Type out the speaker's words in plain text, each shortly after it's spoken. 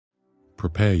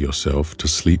Prepare yourself to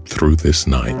sleep through this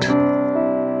night.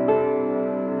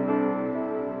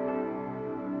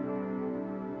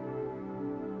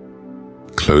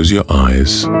 Close your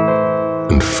eyes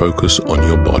and focus on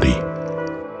your body.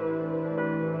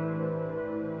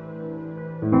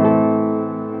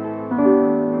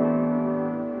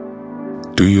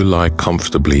 Do you lie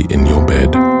comfortably in your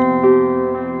bed?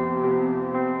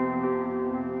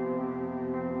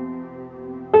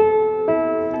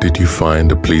 Did you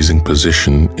find a pleasing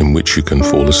position in which you can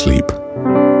fall asleep?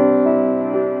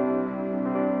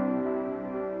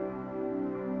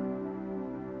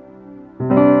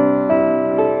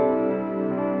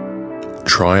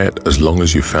 Try it as long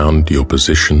as you found your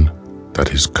position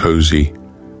that is cozy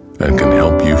and can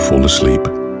help you fall asleep.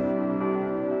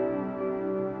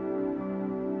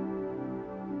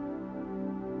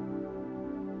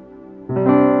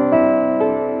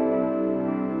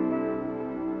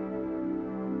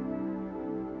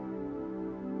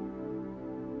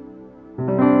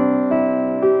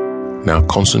 Now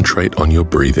concentrate on your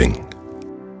breathing.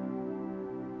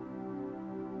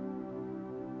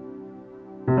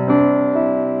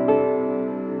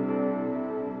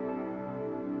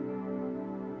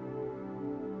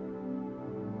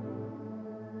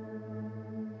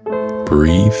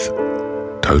 Breathe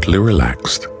totally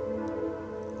relaxed,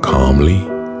 calmly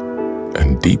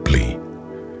and deeply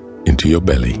into your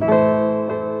belly,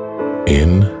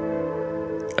 in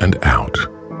and out,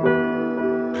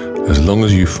 as long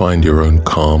as you find your own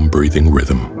calm breathing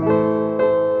rhythm.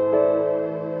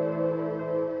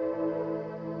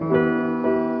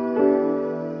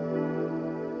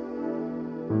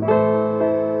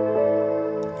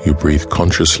 You breathe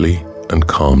consciously and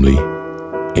calmly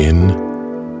in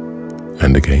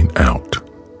and again out.